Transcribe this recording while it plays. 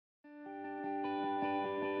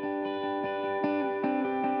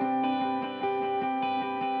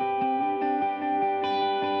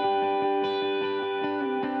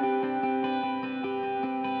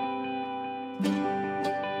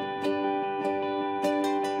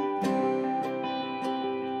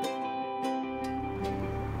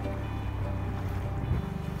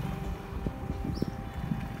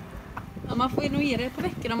Ja, man får ju nog ge det på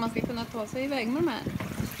veckor om man ska kunna ta sig iväg med de här.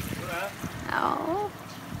 Ja.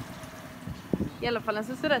 I alla fall en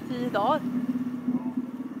så där 10 dagar.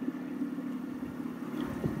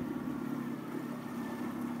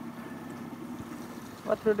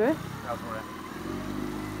 Vad tror du? Jag tror det.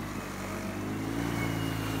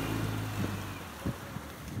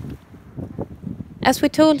 As we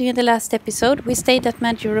told you in the last episode, we stayed at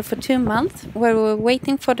Majuro for 2 months, where we were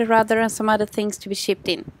waiting for the rudder and some other things to be shipped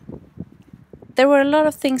in. There were a lot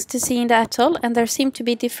of things to see in the atoll, and there seemed to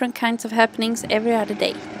be different kinds of happenings every other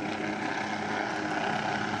day.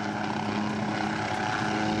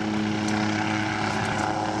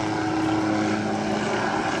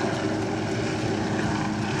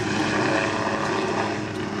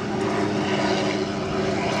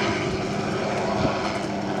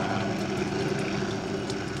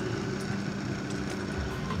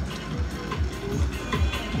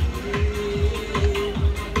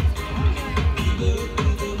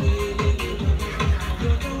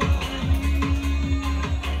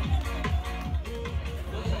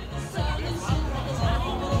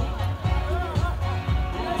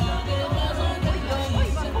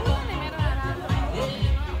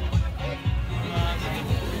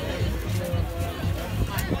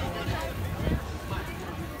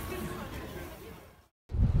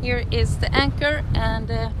 Here is the anchor, and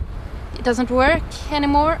it doesn't work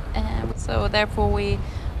anymore, so therefore we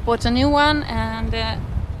bought a new one, and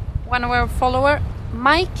one of our followers,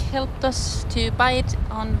 Mike, helped us to buy it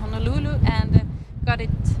on Honolulu and got it.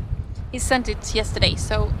 He sent it yesterday,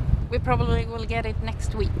 so we probably will get it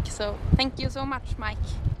next week. So thank you so much, Mike.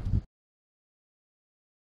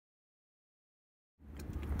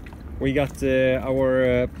 We got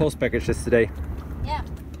our post packages today. Yeah.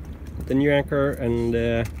 The new anchor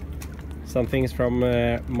and some things from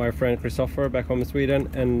my friend Christopher back home in Sweden,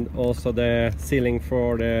 and also the sealing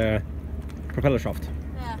for the propeller shaft.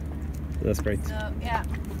 Yeah. That's great. So yeah,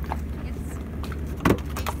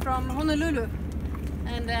 it's from Honolulu,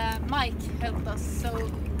 and Mike helped us. So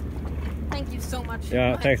thank you so much.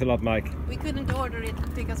 Yeah, Mike. thanks a lot, Mike. We couldn't order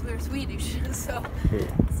it because we're Swedish,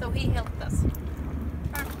 so he helped us.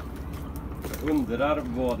 Undrar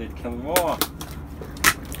vad det kan vara.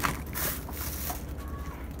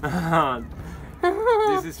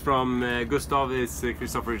 This is from Gustav, is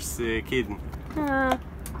Christopher's kid.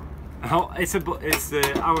 Oh, it's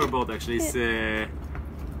our boat actually. It's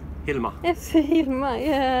Hilma. It's Hilma,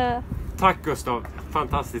 yeah. Tack Gustav,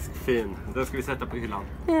 fantastiskt fin. Den ska vi sätta på hyllan.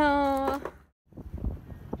 Ja.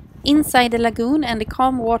 Inside the lagoon and the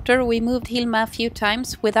calm water, we moved Hilma a few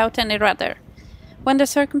times without any rudder. When the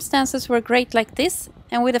circumstances were great like this,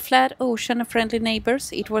 and with a flat ocean of friendly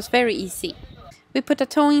neighbors, it was very easy. We put a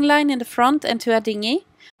towing line in the front and to a dinghy.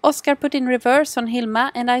 Oscar put in reverse on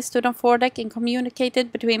Hilma, and I stood on foredeck and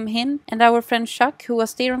communicated between him and our friend Chuck, who was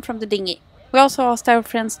steering from the dinghy. We also asked our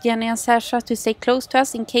friends Jenny and Sasha to stay close to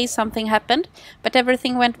us in case something happened, but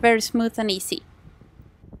everything went very smooth and easy.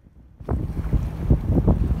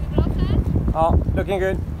 Oh, looking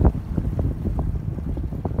good.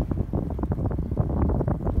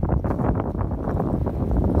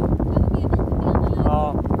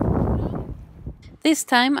 This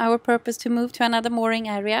time our purpose to move to another mooring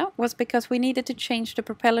area was because we needed to change the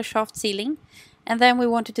propeller shaft sealing, and then we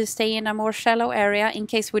wanted to stay in a more shallow area in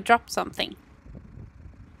case we dropped something.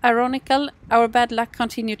 Ironical, our bad luck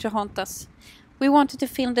continued to haunt us. We wanted to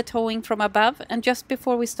film the towing from above, and just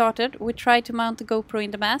before we started we tried to mount the GoPro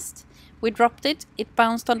in the mast. We dropped it, it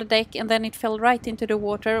bounced on the deck, and then it fell right into the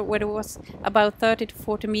water where it was about 30 to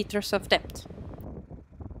 40 meters of depth.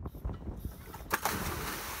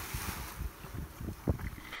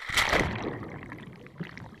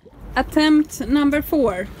 Attempt number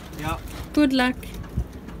 4. Yeah. Good luck.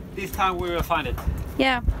 This time we will find it.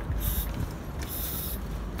 Yeah.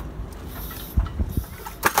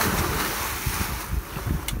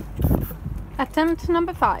 Attempt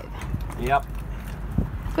number 5. Yep.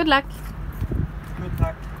 Good luck. Good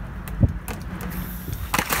luck.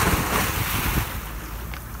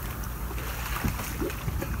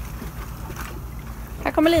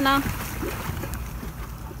 Här kommer linan.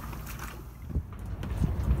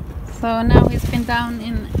 So now he's been down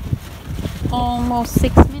in almost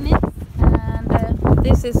 6 minutes, and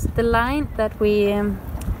this is the line that we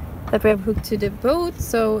have hooked to the boat.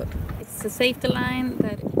 So it's a safety line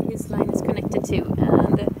that his line is connected to,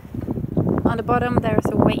 and on the bottom there's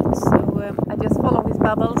a weight. So I just follow his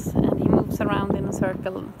bubbles, and he moves around in a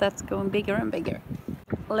circle that's going bigger and bigger.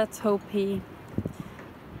 Let's hope he'll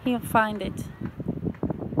find it.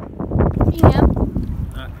 Ingen.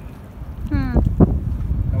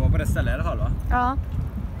 Jag var på det stället i alla fall, va? Ja.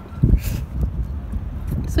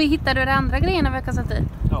 Så hittade du de andra grejerna vi har kastat i?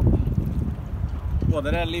 Ja.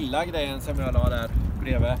 Både den lilla grejen som jag la där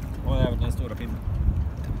bredvid och även den stora pinnen.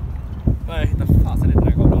 Jag hittade fasen inte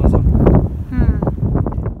den kameran alltså.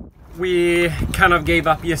 We kind of gave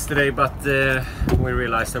up yesterday, but we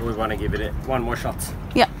realized that we want to give it one more shot.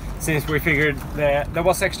 Yeah. Since we figured there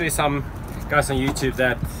was actually some guys on YouTube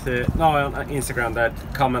that, on Instagram that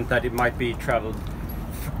comment that it might be traveled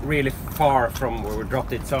really far from where we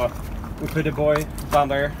dropped it. So we put a buoy down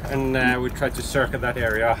there and we tried to circle that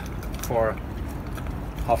area for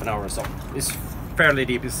half an hour or so. It's fairly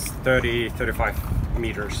deep, it's 30-35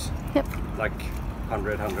 meters. Yep. Like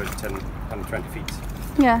 100, 110, 120 feet.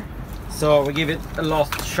 Yeah. So we give it a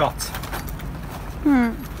last shot.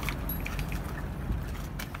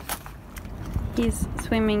 He's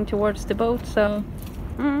swimming towards the boat, so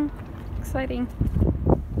exciting.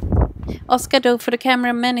 Oscar dove for the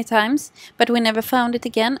camera many times, but we never found it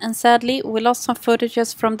again, and sadly we lost some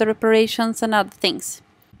footages from the reparations and other things.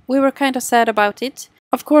 We were kind of sad about it,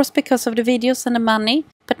 of course because of the videos and the money,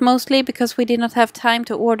 but mostly because we did not have time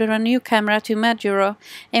to order a new camera to Maduro,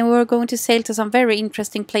 and we were going to sail to some very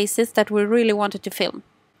interesting places that we really wanted to film.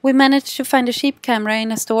 We managed to find a cheap camera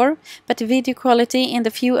in a store, but the video quality in the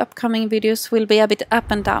few upcoming videos will be a bit up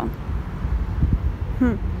and down.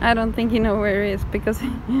 I don't think you know where he is because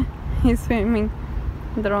he's swimming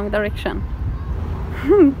in the wrong direction.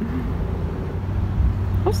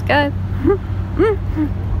 Oscar!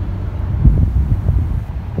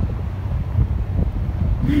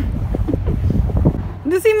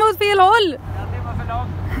 Du simmar åt fel håll! Jag simmar för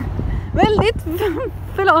långt. Väldigt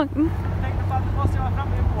för långt. Jag tänkte på att du måste vara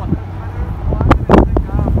framme i båten. Men du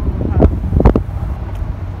tänka här.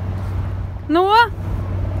 Nå?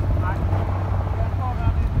 Nej. Den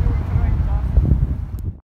kameran är inte gjord för att hitta.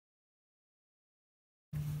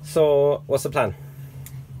 So, what's the plan?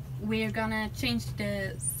 We're gonna change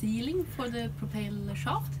the sealing for the propeller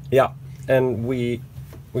shaft. Yeah, and we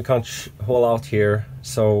can't haul out here,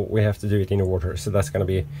 so we have to do it in the water. So that's gonna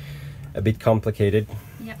be a bit complicated.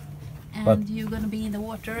 Yeah, and But you're gonna be in the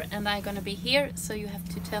water, and I'm gonna be here. So you have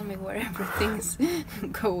to tell me where everything's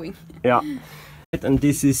going. yeah, and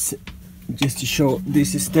this is just to show.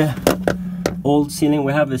 This is the old ceiling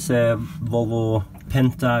we have. Is a Volvo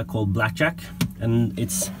Penta called Blackjack, and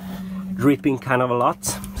it's dripping kind of a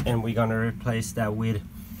lot. And we're gonna replace that with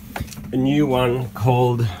a new one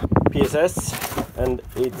called PSS, and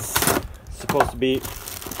it's supposed to be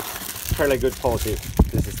fairly good quality.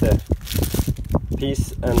 This is the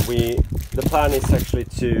piece, and the plan is actually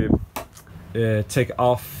to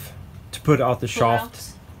put out the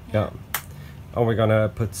shaft. Yeah, and we're gonna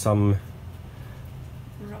put some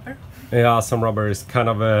Rubber. Yeah, some rubber. Is kind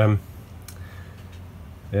of a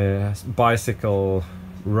bicycle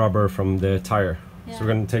rubber from the tire. Yeah. So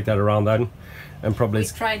we're gonna take that around then, and probably We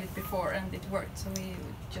tried it before and it worked, so we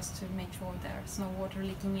just to make sure there's no water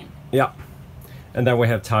leaking in. yeah, and then we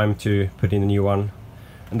have time to put in a new one,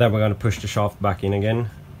 and then we're gonna push the shaft back in again,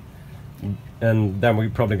 and then we're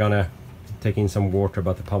probably gonna take in some water,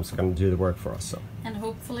 but the pumps are gonna do the work for us. So And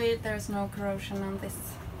hopefully there's no corrosion on this.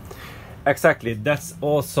 exactly, that's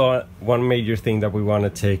also one major thing that we want to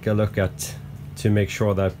take a look at to make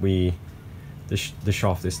sure that the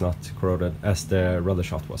shaft is not corroded as the rudder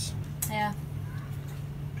shaft was. Yeah.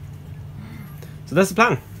 So that's the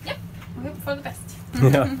plan. Yep. We hope for the best.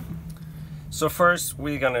 Yeah. So first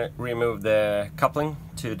we're gonna remove the coupling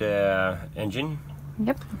to the engine.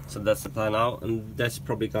 Yep. So that's the plan now, and that's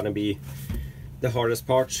probably gonna be the hardest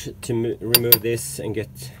part, to remove this and get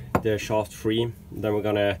the shaft free. Then we're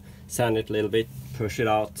gonna sand it a little bit, push it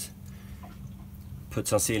out, put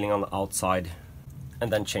some sealing on the outside,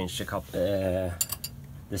 and then change the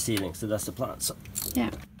sealing. So that's the plan. So Yeah.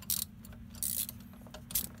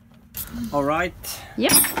 all right,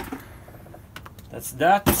 Yep. that's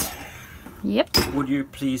that. Yep. Would you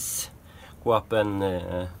please go up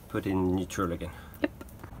and put in neutral again? Yep.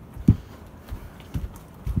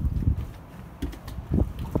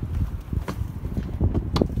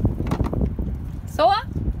 So.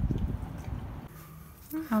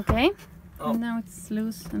 Okay. Oh. And now it's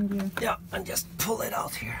loose and you. Yeah, and just pull it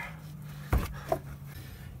out here.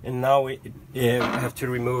 And now we have to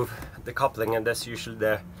remove the coupling, and that's usually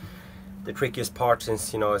the trickiest part,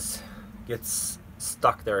 since it gets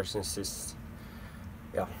stuck there, since it's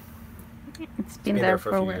It's been there for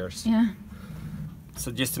a few while. years. Yeah.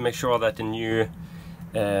 So just to make sure that the new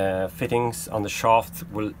fittings on the shaft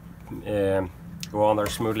will go on there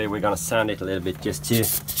smoothly, we're gonna sand it a little bit just to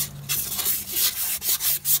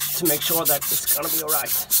make sure that it's gonna be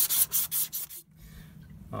alright.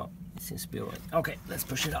 Oh, it seems to be alright. Okay, let's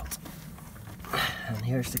push it out. And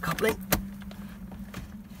here's the coupling.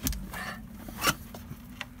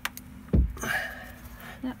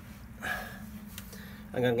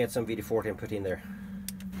 I'm gonna get some WD-40 and put in there.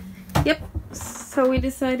 Yep, so we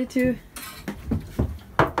decided to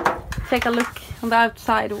take a look on the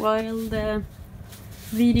outside while the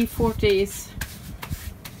WD-40 is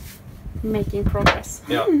making progress.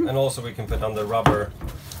 Yeah, and also we can put on the rubber,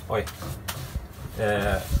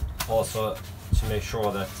 also to make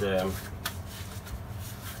sure that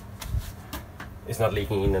it's not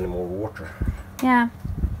leaking in any more water. Yeah.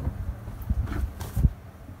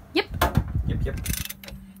 Yep. Yep.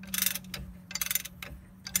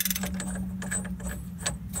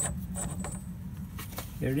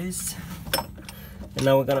 Here it is. And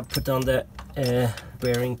now we're gonna put on the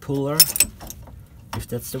bearing puller, if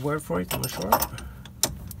that's the word for it, I'm not sure.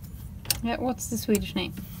 Yeah, what's the Swedish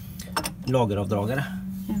name? Lageravdragare.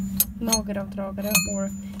 Yeah. Lageravdragare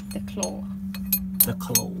or the claw. The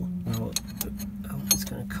claw. Oh, it's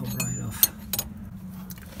gonna come right off.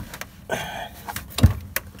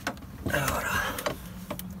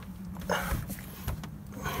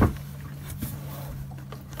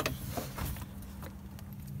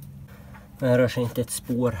 Det rör sig inte ett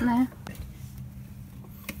spår. Nej.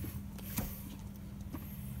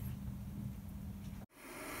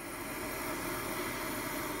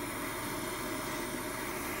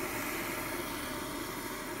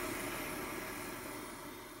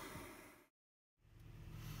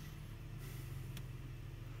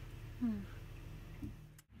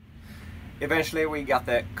 Eventually we got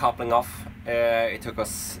the coupling off. It took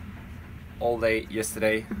us all day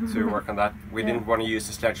yesterday to work on that. We didn't want to use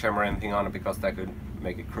the sledgehammer or anything on it because that could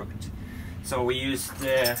make it crooked. So we used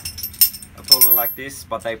a puller like this,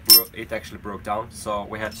 but it actually broke down. So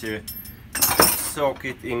we had to soak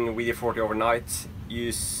it in WD-40 overnight,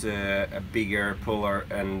 use a bigger puller,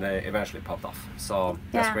 and eventually popped off. So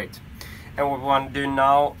that's great. And what we want to do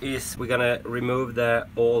now is we're gonna remove the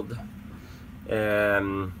old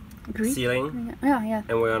sealing,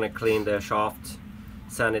 and we're gonna clean the shaft,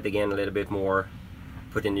 sand it again a little bit more,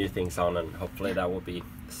 put in new things on, and hopefully that will be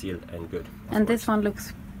sealed and good. And this one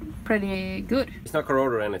looks pretty good. It's not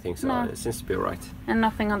corroded or anything, so it seems to be right. And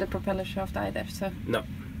nothing on the propeller shaft either, so no,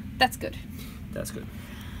 that's good. That's good.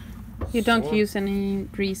 You don't use any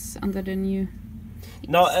grease under the new?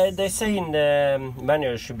 No, they say in the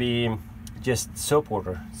manual it should be just soap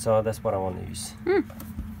water, so that's what I want to use.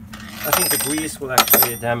 I think the grease will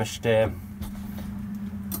actually damage the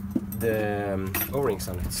O-rings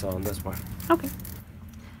on it, so that's why. Okay.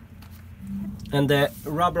 And the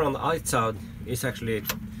rubber on the outside is actually,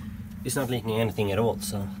 it's not leaking anything at all,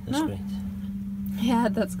 so that's great. Yeah,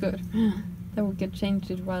 that's good. Then we can change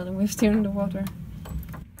it while we're still in the water.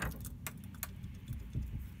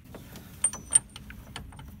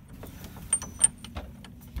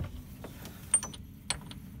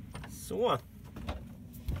 Så.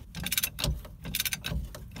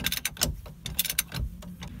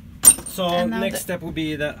 So next step will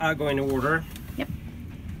be that I go in order. Yep.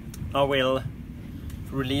 I will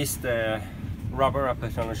release the rubber I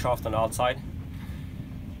put on the shaft on the outside,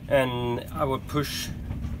 and I will push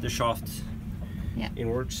the shaft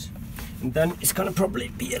inwards, and then it's gonna probably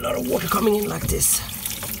be a lot of water coming in like this.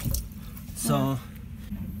 So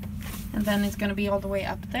and then it's gonna be all the way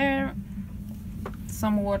up there,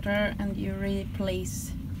 some water, and you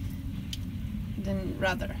replace the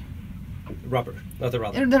rudder. Rubber, not the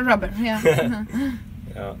rudder. The rubber, yeah.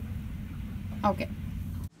 Yeah. Okay.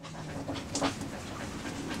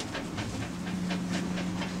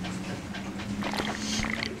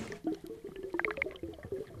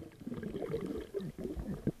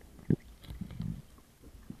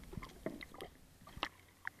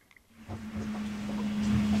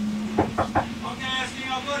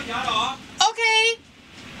 Okej!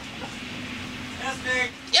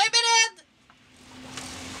 Jag är beredd!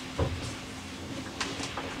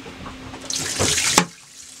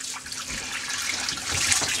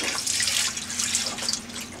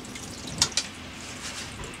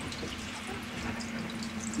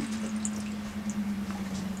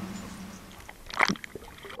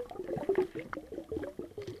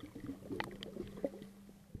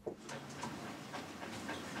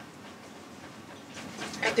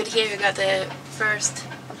 I could hear you got the first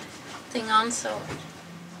thing on, so,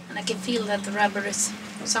 and I can feel that the rubber is,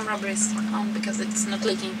 some rubber is on because it's not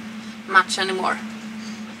leaking much anymore.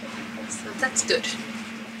 So that's good.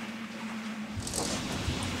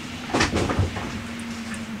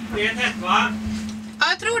 Det är tätt, va? Ja,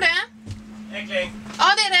 jag tror det. Äckling. Ja,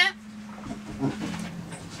 det är det.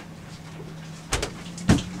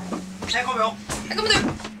 Här kommer jag. Här kommer du.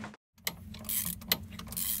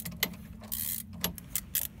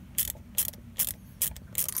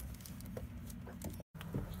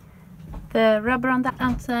 The rubber on the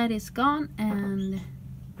outside is gone, and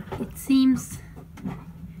seems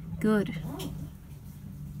good.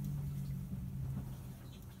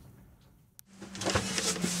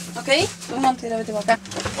 Okej, då monterar vi tillbaka.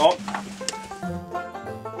 Ja.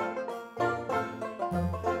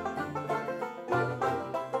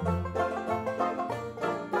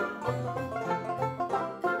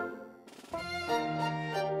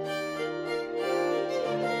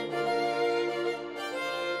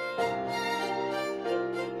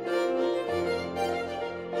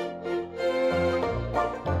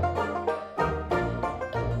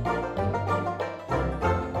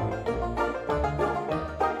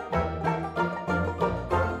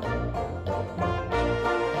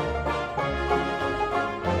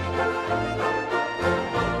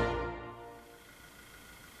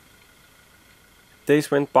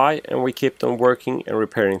 Days went by and we kept on working and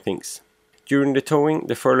repairing things. During the towing,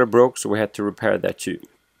 the furler broke, so we had to repair that too.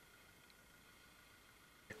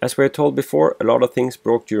 As we had told before, a lot of things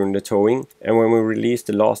broke during the towing, and when we released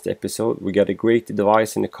the last episode, we got a great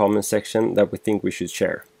advice in the comment section that we think we should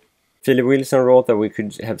share. Philip Wilson wrote that we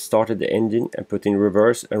could have started the engine and put in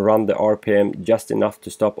reverse and run the RPM just enough to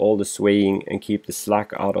stop all the swaying and keep the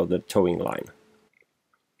slack out of the towing line.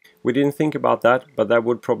 We didn't think about that, but that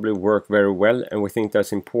would probably work very well, and we think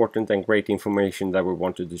that's important and great information that we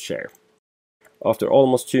wanted to share. After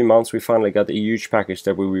almost 2 months, we finally got a huge package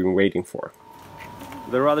that we've been waiting for.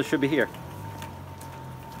 The rudder should be here.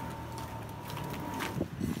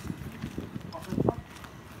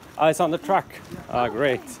 Ah, it's on the truck. Ah,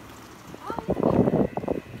 great.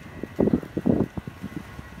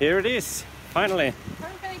 Here it is, finally.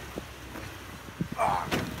 Perfect.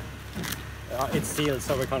 It's sealed,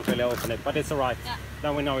 so we can't really open it, but it's alright. Yeah.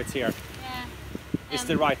 Then we know it's here. Yeah. It's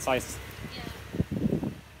the right size. Yeah.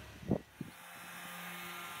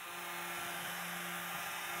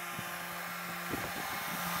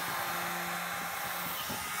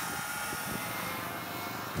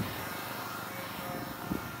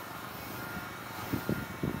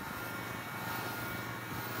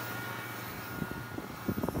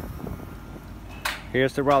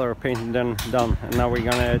 Here's the rudder painted and done, and now we're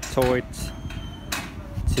gonna tow it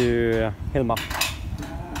to Hilma.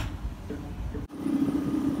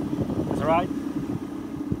 It's alright?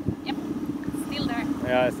 Yep. Still there.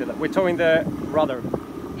 Yeah, it's still there. We're towing the rudder,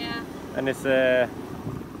 Yeah. and it's I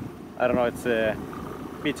don't know, it's a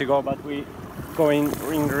bit to go, but we going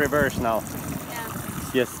in reverse now. Yeah.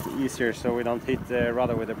 It's just easier, so we don't hit the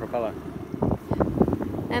rudder with the propeller.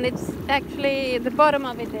 And it's actually, the bottom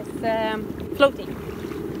of it is floating.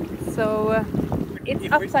 So it's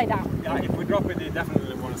If upside down. Yeah, if we drop it, it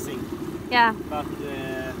definitely want to sink. Yeah. But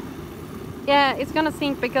Yeah, it's gonna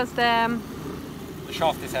sink because the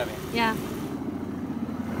shaft is heavy. yeah.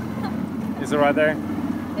 Is it right there?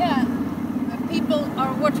 Yeah. People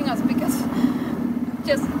are watching us because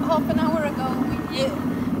just half an hour ago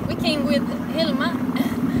we came with Hilma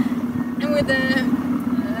and with the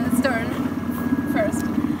stern first,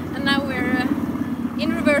 and now we're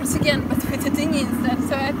in reverse again, but with the dinghy instead.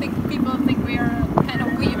 So I think people think we are kind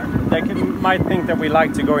of weird. They might think that we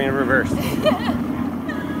like to go in reverse.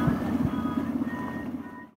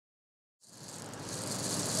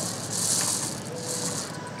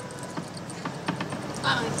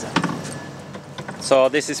 So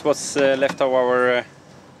this is what's left of our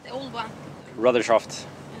The old one. rudder shaft.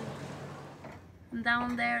 And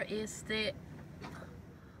down there is the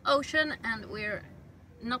ocean, and we're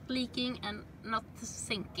not leaking and not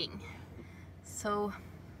sinking. So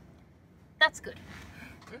that's good.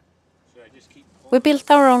 We built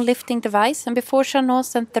our own lifting device, and before Chanot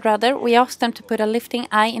sent the rudder, we asked them to put a lifting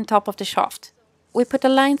eye in top of the shaft. We put a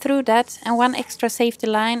line through that and one extra safety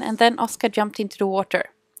line, and then Oscar jumped into the water.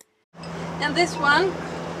 And this one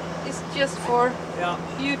is just for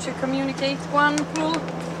you to communicate. One pull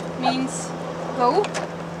means go.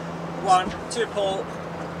 1, 2 pull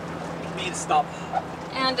means stop.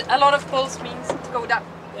 And a lot of pulls means to go down.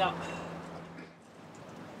 Yeah.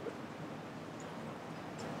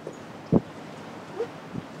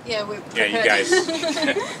 Yeah, Yeah, you guys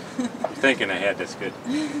thinking ahead, that's good.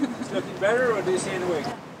 It's looking better, or do you see any wake?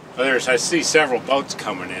 Well, I see several boats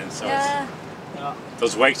coming in, so Yeah,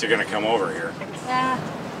 those wakes are going to come over here. yeah.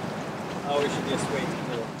 Oh, we should just wait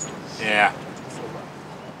until... Yeah.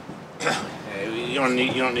 Yeah, you don't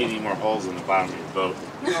need any more holes in the bottom of your boat.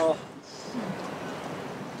 No.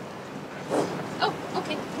 Oh,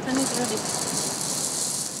 okay. Then it's ready.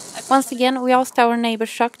 Once again, we asked our neighbor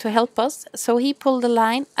Chuck to help us, so he pulled the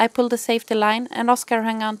line, I pulled the safety line, and Oscar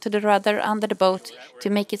hung on to the rudder under the boat to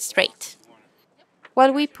make it straight.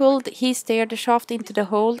 While we pulled, he steered the shaft into the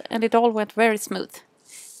hole, and it all went very smooth.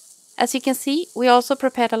 As you can see, we also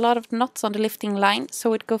prepared a lot of knots on the lifting line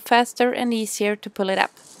so it go faster and easier to pull it up.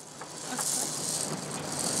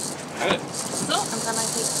 Got it. So I'm gonna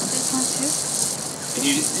take this one too.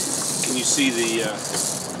 Can you see the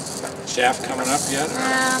shaft coming up yet?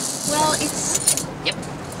 Well, it's yep.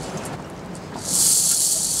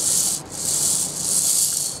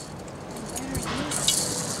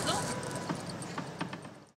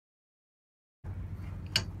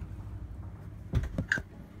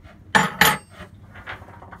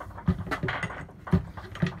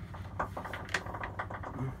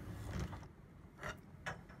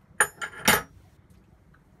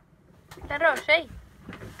 Den rör sig.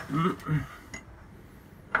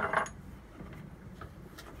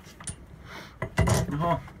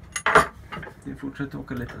 Jaha. Det fortsätter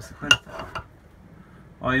åka lite av sig själv.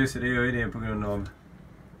 Ja just det gör ju det på grund av...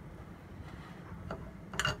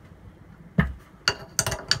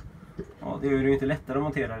 Ja det gör det ju inte lättare att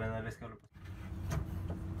montera den när det ska hålla på.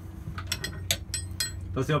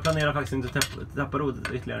 Fast jag planerar faktiskt inte att tappa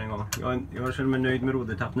rodret ytterligare en gång. Jag känner mig nöjd med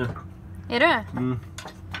rodertapp nu. Är du? Mm.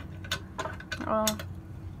 Ja.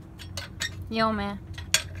 Jag med.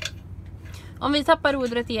 Om vi tappar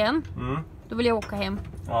rodret igen, då vill jag åka hem.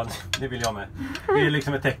 Ja, det vill jag med. Det är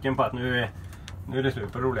liksom ett tecken på att nu är det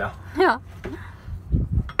slut på roliga. Ja.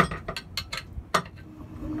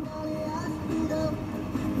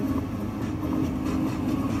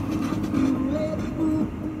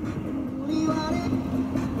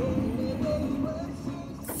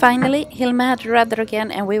 Finally, Hilma had the rudder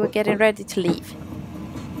again and we were getting ready to leave.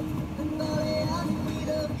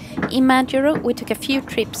 In Majuro, we took a few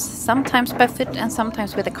trips, sometimes by foot and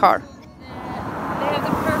sometimes with a car. They have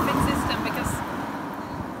the perfect system because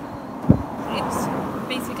it's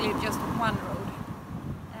basically just one road,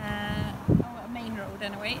 a main road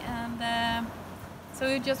anyway, and so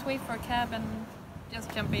you just wait for a cab and just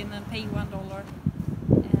jump in and pay $1.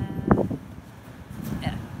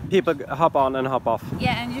 Yeah. People hop on and hop off.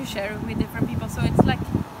 Yeah, and you share it with different people, so it's like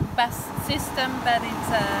bus system, but it's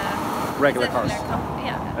a Regular cars.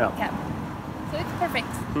 Yeah. Cab. So it's perfect.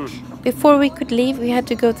 Before we could leave, we had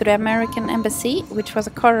to go to the American embassy, which was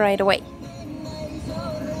a car ride away.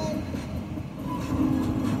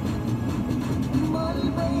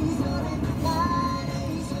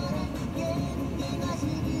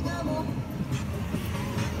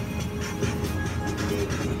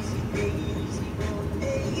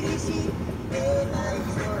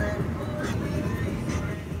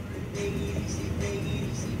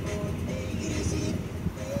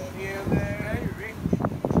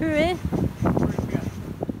 Hur är?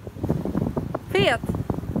 Fet!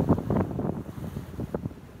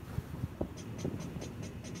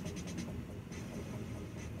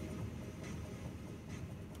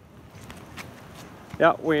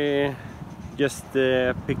 Yeah, we just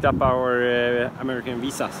picked up our American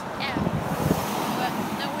visas. Yeah. But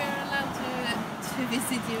now we're allowed to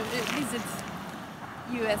visit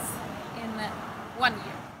US in 1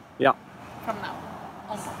 year. Yeah. From now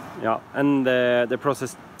on. Yeah, and the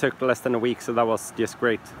process took less than a week, so that was just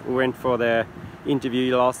great. We went for the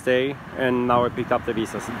interview last day, and now we picked up the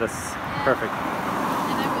visas. That's perfect.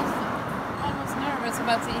 And I was almost nervous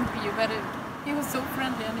about the interview, but he was so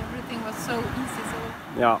friendly and everything was so easy, so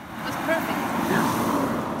Yeah. it was perfect.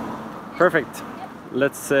 Perfect.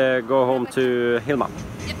 Let's go home to Hilma.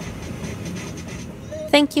 Yep.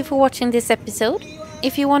 Thank you for watching this episode.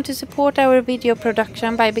 If you want to support our video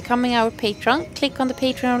production by becoming our patron, click on the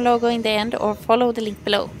Patreon logo in the end or follow the link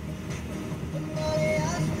below.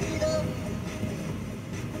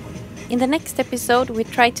 In the next episode, we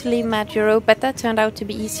tried to leave Majuro, but that turned out to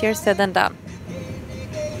be easier said than done.